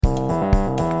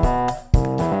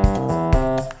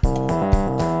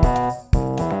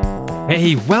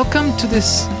Hey, welcome to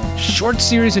this short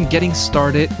series on getting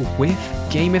started with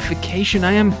gamification.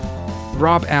 I am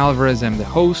Rob Alvarez. I'm the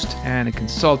host and a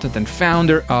consultant and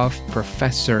founder of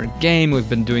Professor Game. We've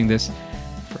been doing this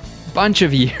for a bunch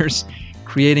of years,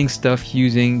 creating stuff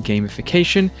using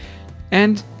gamification.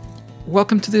 And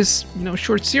welcome to this,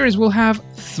 short series. We'll have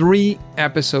 3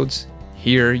 episodes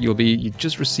here. You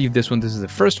just received this one. This is the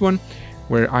first one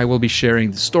where I will be sharing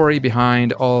the story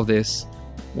behind all this.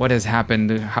 What has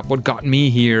happened? What got me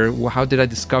here? How did I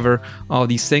discover all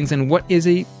these things? And what is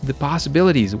the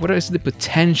possibilities? What is the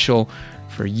potential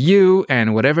for you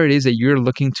and whatever it is that you're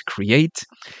looking to create?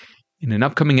 In an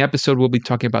upcoming episode, we'll be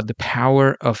talking about the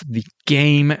power of the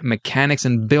game mechanics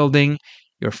and building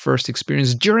your first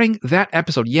experience during that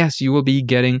episode. Yes, you will be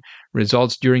getting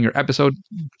results during your episode.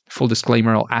 Full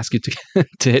disclaimer, I'll ask you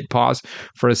to hit pause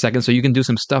for a second so you can do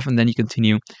some stuff and then you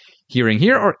continue hearing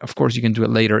here. Or, of course, you can do it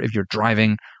later if you're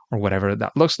driving or whatever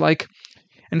that looks like.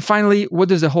 And finally, what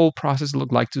does the whole process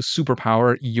look like to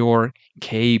superpower your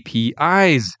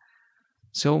KPIs?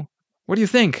 So, what do you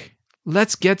think?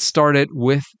 Let's get started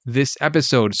with this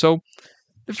episode. So,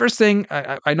 the first thing,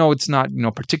 I know it's not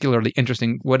particularly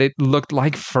interesting what it looked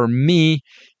like for me,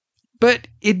 but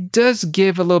it does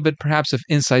give a little bit perhaps of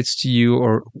insights to you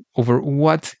or over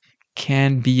what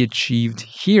can be achieved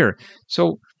here.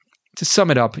 So to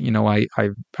sum it up,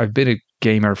 I've been a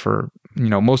gamer for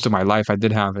most of my life. I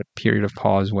did have a period of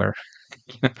pause where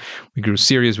we grew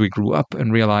serious, we grew up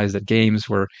and realized that games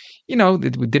were, we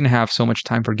didn't have so much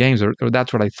time for games, or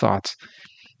that's what I thought.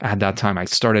 At that time, I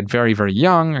started very, very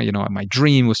young. My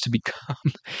dream was to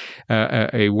become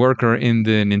a worker in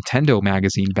the Nintendo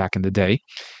magazine back in the day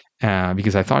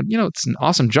because I thought, it's an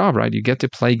awesome job, right? You get to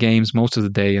play games most of the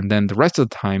day, and then the rest of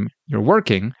the time you're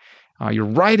working. You're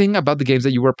writing about the games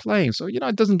that you were playing. So,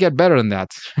 it doesn't get better than that.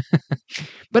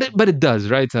 but it does,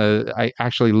 right? I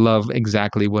actually love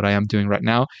exactly what I am doing right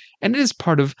now. And it is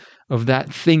part of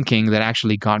that thinking that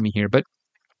actually got me here. But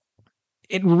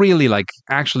it really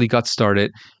actually got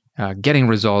started getting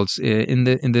results in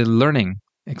the learning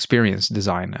experience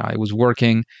design. I was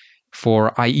working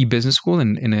for IE Business School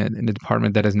in a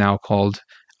department that is now called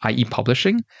IE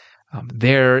Publishing.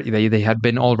 There, they had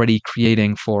been already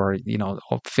creating for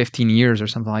 15 years or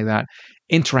something like that,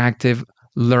 interactive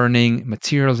learning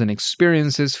materials and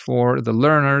experiences for the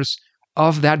learners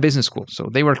of that business school. So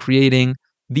they were creating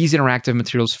these interactive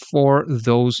materials for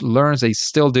those learners. They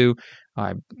still do.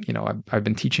 I've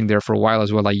been teaching there for a while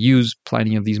as well. I use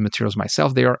plenty of these materials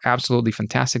myself. They are absolutely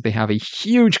fantastic. They have a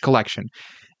huge collection.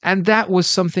 And that was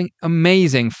something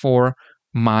amazing for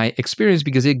my experience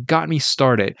because it got me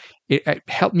started. It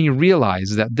helped me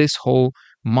realize that this whole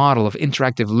model of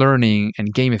interactive learning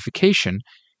and gamification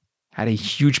had a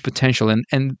huge potential.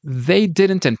 And they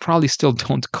didn't and probably still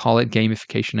don't call it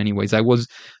gamification anyways. I was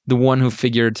the one who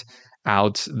figured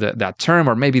out that term,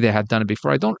 or maybe they had done it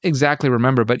before. I don't exactly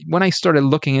remember, but when I started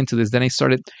looking into this, then I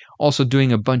started also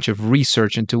doing a bunch of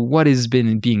research into what has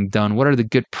been being done, what are the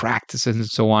good practices and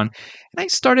so on. And I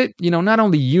started, not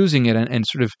only using it and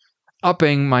sort of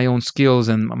upping my own skills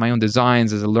and my own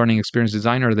designs as a learning experience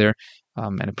designer there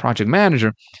and a project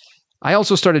manager, I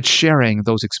also started sharing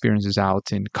those experiences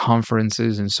out in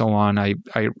conferences and so on.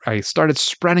 I started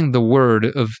spreading the word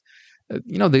of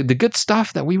the good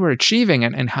stuff that we were achieving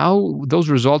and how those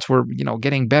results were,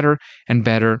 getting better and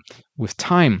better with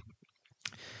time.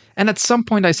 And at some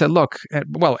point I said, look,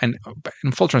 and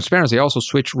in full transparency, I also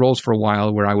switched roles for a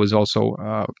while where I was also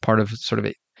part of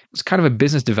it was kind of a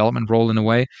business development role in a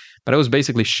way, but I was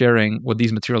basically sharing what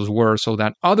these materials were so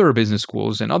that other business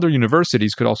schools and other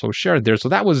universities could also share it there. So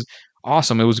that was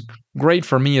awesome. It was great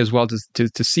for me as well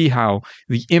to see how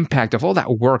the impact of all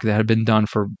that work that had been done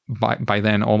for by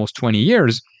then almost 20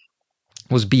 years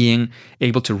was being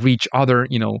able to reach other,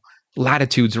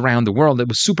 latitudes around the world. It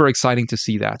was super exciting to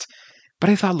see that. But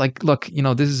I thought look,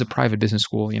 this is a private business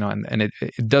school, and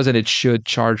it should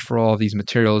charge for all of these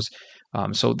materials.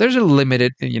 So there's a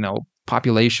limited,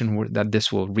 population that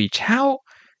this will reach. How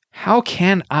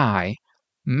can I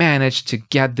manage to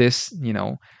get this,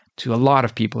 to a lot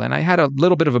of people? And I had a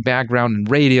little bit of a background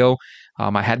in radio.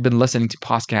 I had been listening to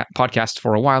podcasts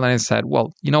for a while, and I said,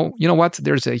 well, you know what?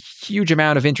 There's a huge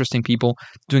amount of interesting people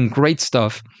doing great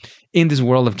stuff in this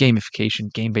world of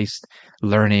gamification, game-based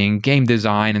learning, game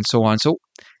design, and so on. So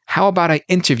how about I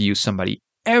interview somebody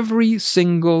every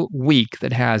single week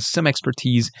that has some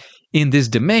expertise in this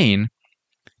domain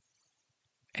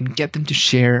and get them to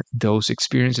share those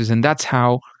experiences? And that's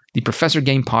how the Professor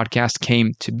Game podcast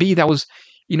came to be. That was,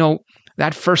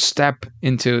 that first step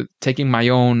into taking my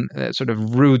own sort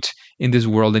of route in this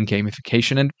world in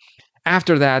gamification.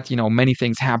 After that, many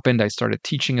things happened. I started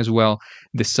teaching as well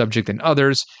this subject and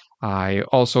others. I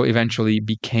also eventually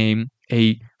became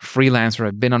a freelancer.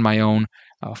 I've been on my own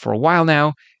for a while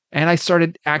now. And I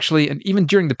started actually, and even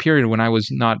during the period when I was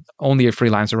not only a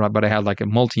freelancer, but I had like a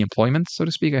multi-employment, so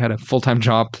to speak. I had a full-time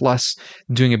job plus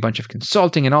doing a bunch of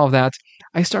consulting and all of that.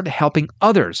 I started helping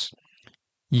others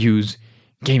use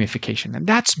gamification. And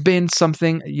that's been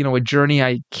something, a journey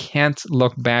I can't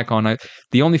look back on.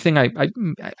 The only thing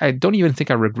I don't even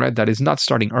think I regret that is not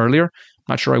starting earlier. I'm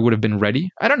not sure I would have been ready.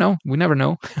 I don't know. We never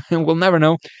know. We'll never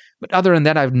know. But other than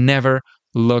that, I've never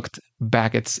looked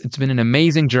back. It's been an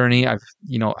amazing journey.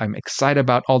 I'm excited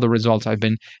about all the results I've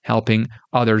been helping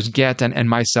others get and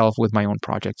myself with my own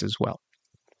projects as well.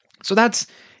 So that's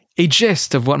a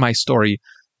gist of what my story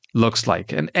looks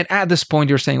like. And at this point,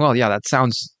 you're saying, well, yeah, that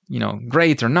sounds,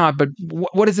 great or not, but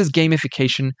what is this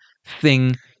gamification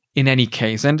thing in any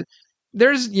case? And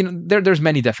there's, there's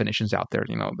many definitions out there.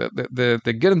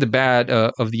 The good and the bad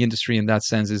of the industry in that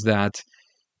sense is that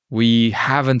we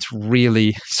haven't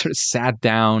really sort of sat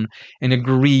down and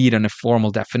agreed on a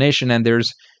formal definition, and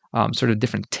there's sort of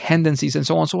different tendencies and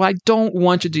so on. So I don't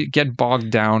want you to get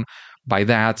bogged down by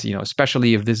that,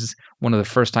 especially if this is one of the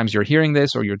first times you're hearing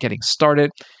this or you're getting started.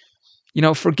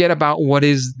 Forget about what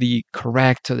is the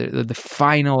correct, the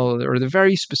final, or the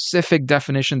very specific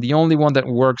definition. The only one that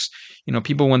works,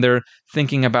 people when they're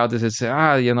thinking about this, is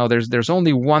there's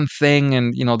only one thing,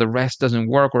 and the rest doesn't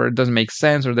work, or it doesn't make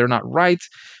sense, or they're not right.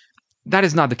 That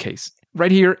is not the case. Right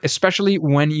here, especially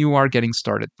when you are getting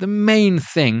started, the main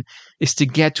thing is to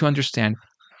get to understand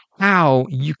how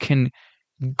you can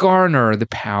garner the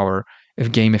power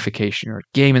of gamification or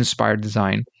game-inspired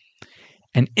design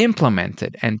and implement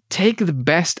it and take the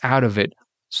best out of it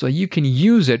so you can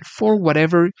use it for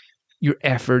whatever your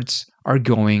efforts are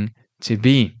going to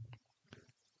be.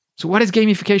 So what is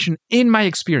gamification in my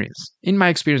experience?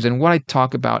 And what I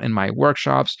talk about in my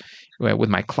workshops with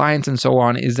my clients and so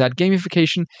on is that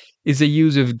gamification is the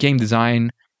use of game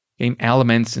design, game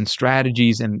elements and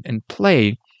strategies and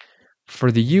play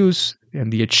for the use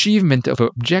and the achievement of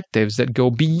objectives that go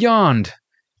beyond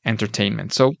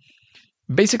entertainment. So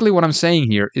basically what I'm saying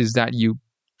here is that you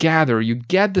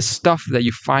get the stuff that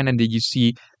you find and that you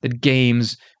see that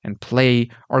games and play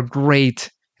are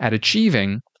great at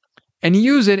achieving, and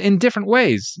use it in different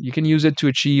ways. You can use it to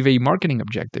achieve a marketing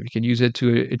objective. You can use it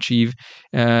to achieve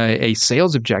a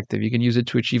sales objective. You can use it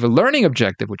to achieve a learning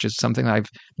objective, which is something I've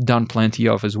done plenty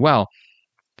of as well.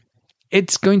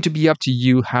 It's going to be up to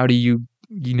you. How do you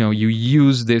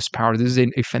use this power? This is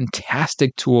a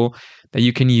fantastic tool that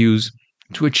you can use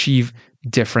to achieve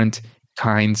different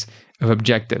kinds of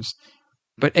objectives.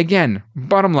 But again,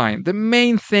 bottom line, the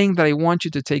main thing that I want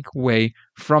you to take away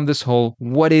from this whole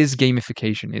what is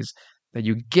gamification is that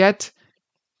you get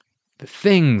the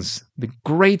things, the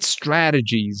great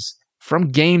strategies from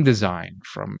game design,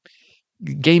 from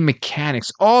game mechanics,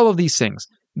 all of these things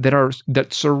that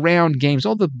surround games,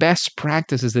 all the best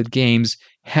practices that games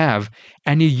have,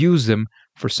 and you use them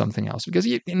for something else. Because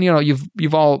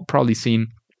you've all probably seen,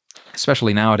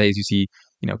 especially nowadays, you see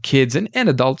kids and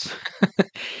adults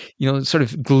sort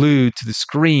of glued to the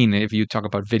screen if you talk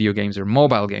about video games or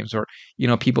mobile games, or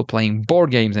people playing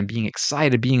board games and being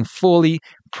excited, being fully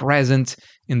present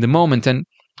in the moment. And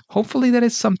hopefully that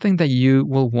is something that you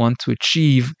will want to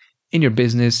achieve in your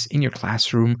business, in your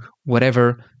classroom,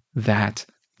 whatever that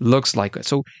looks like.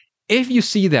 So if you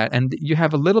see that and you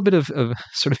have a little bit of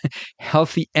sort of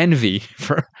healthy envy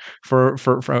for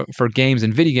games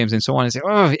and video games and so on, and say,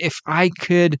 oh, if I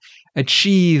could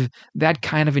achieve that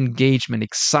kind of engagement,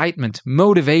 excitement,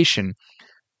 motivation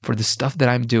for the stuff that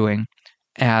I'm doing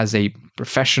as a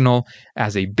professional,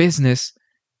 as a business,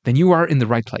 then you are in the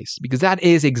right place, because that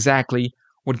is exactly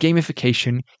what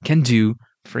gamification can do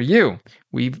for you.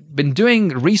 We've been doing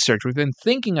research. We've been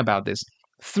thinking about this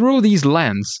through these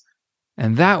lenses.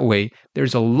 And that way,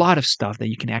 there's a lot of stuff that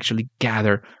you can actually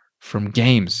gather from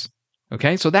games.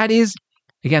 Okay, so that is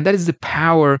the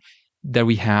power that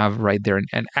we have right there.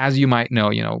 And as you might know,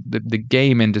 the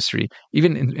game industry,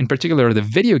 even in particular, the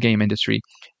video game industry,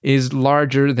 is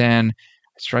larger than,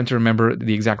 I was trying to remember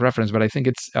the exact reference, but I think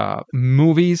it's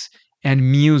movies and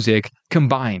music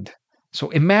combined. So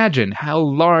imagine how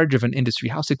large of an industry,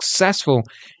 how successful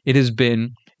it has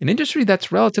been. An industry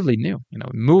that's relatively new,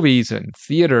 movies and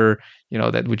theater,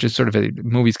 which is sort of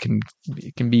movies can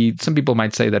be, some people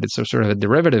might say that it's sort of a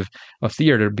derivative of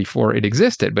theater before it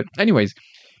existed. But anyways,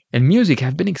 and music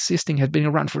have been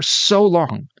around for so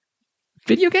long.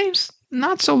 Video games,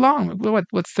 not so long.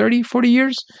 What, 30, 40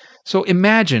 years? So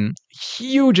imagine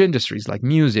huge industries like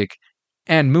music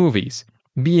and movies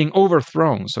being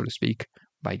overthrown, so to speak,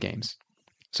 by games.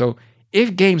 So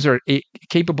if games are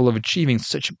capable of achieving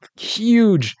such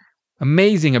huge,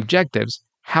 amazing objectives,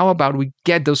 how about we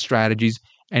get those strategies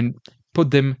and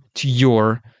put them to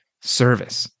your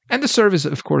service? And the service,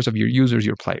 of course, of your users,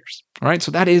 your players. All right.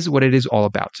 So that is what it is all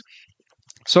about.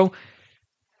 So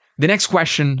the next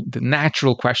question, the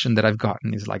natural question that I've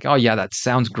gotten is like, oh, yeah, that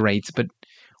sounds great, but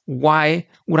why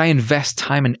would I invest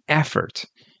time and effort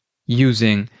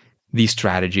using these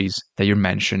strategies that you're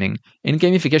mentioning in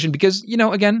gamification? Because,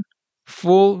 again,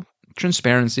 full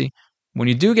transparency, when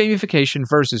you do gamification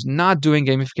versus not doing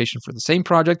gamification for the same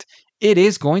project, it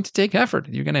is going to take effort.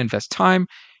 You're going to invest time,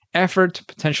 effort,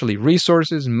 potentially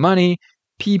resources, money,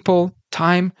 people,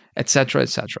 time, etc.,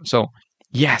 etc. So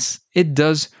yes, it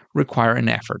does require an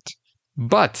effort,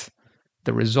 but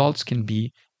the results can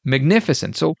be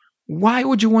magnificent. So why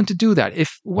would you want to do that? If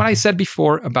what I said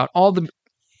before about all the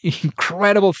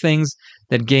incredible things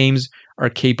that games are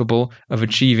capable of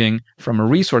achieving from a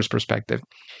resource perspective,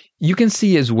 you can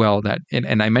see as well that,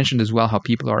 and I mentioned as well how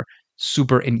people are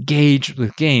super engaged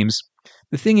with games.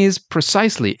 The thing is,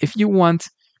 precisely, if you want,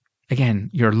 again,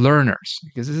 your learners,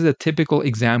 because this is a typical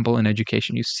example in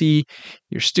education. You see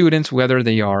your students, whether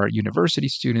they are university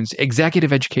students,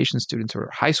 executive education students, or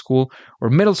high school or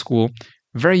middle school,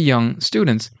 very young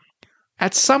students,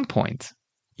 at some point,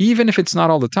 even if it's not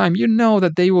all the time,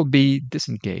 that they will be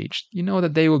disengaged.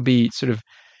 That they will be sort of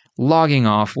logging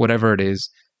off whatever it is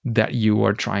that you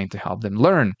are trying to help them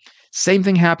learn. Same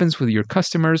thing happens with your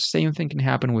customers. Same thing can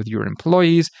happen with your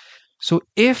employees. So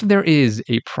if there is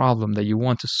a problem that you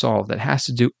want to solve that has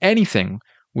to do anything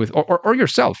with, or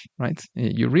yourself, right?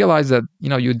 You realize that,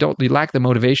 you lack the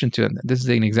motivation to, this is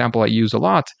an example I use a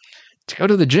lot, to go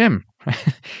to the gym,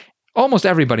 right? Almost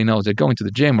everybody knows that going to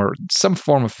the gym or some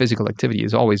form of physical activity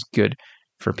is always good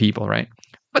for people, right?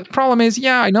 But the problem is,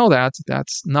 I know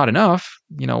that's not enough.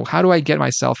 How do I get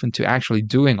myself into actually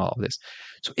doing all of this?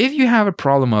 So if you have a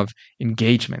problem of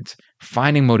engagement,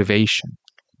 finding motivation,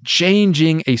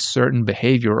 changing a certain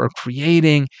behavior or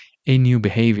creating a new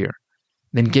behavior,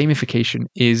 then gamification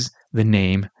is the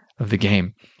name of the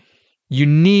game. You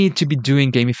need to be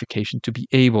doing gamification to be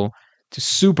able to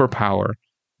superpower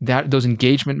those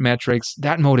engagement metrics,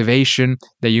 that motivation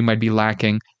that you might be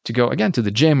lacking to go, again, to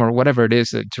the gym or whatever it is,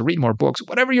 to read more books,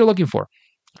 whatever you're looking for.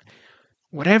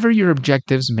 Whatever your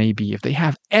objectives may be, if they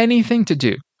have anything to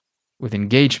do with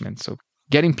engagement, so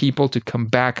getting people to come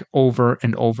back over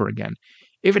and over again,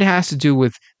 if it has to do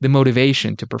with the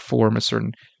motivation to perform a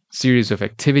certain series of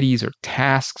activities or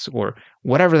tasks or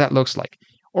whatever that looks like,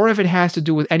 or if it has to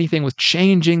do with anything with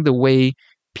changing the way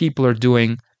people are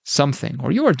doing something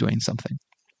or you are doing something,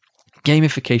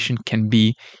 gamification can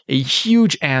be a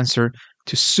huge answer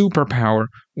to superpower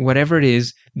whatever it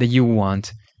is that you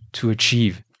want to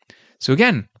achieve. So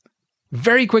again,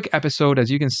 very quick episode.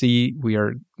 As you can see, we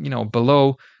are,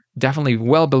 definitely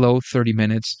well below 30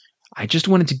 minutes. I just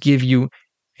wanted to give you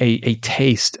a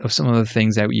taste of some of the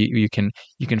things that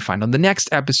you can find. On the next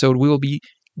episode, we will be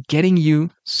getting you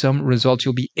some results.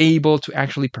 You'll be able to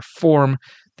actually perform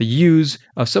the use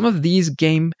of some of these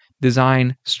game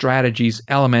design strategies,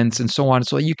 elements, and so on,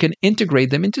 so you can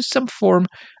integrate them into some form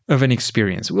of an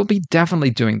experience. We'll be definitely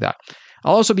doing that.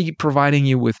 I'll also be providing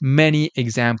you with many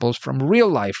examples from real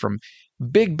life, from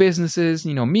big businesses,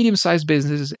 medium-sized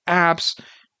businesses, apps,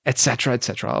 etc.,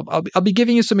 etc. I'll be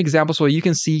giving you some examples so you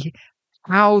can see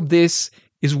how this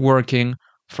is working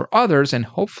for others, and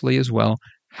hopefully as well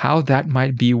how that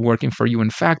might be working for you. In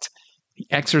fact, the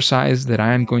exercise that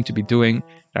I am going to be doing,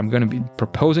 I'm going to be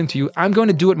proposing to you, I'm going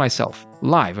to do it myself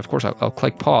live. Of course, I'll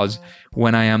click pause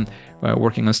when I am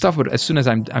working on stuff, but as soon as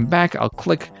I'm back, I'll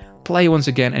click play once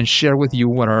again and share with you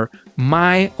what are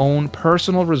my own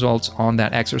personal results on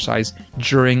that exercise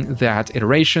during that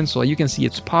iteration, so you can see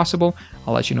it's possible.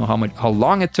 I'll let you know how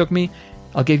long it took me.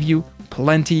 I'll give you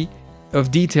plenty of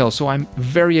details. So I'm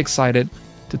very excited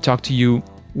to talk to you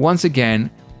once again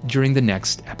during the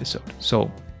next episode. So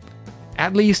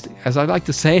at least, as I like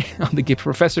to say on the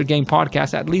Professor Game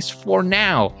podcast, at least for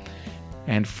now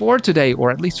and for today,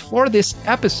 or at least for this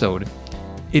episode,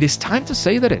 it is time to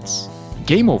say that it's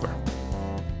game over.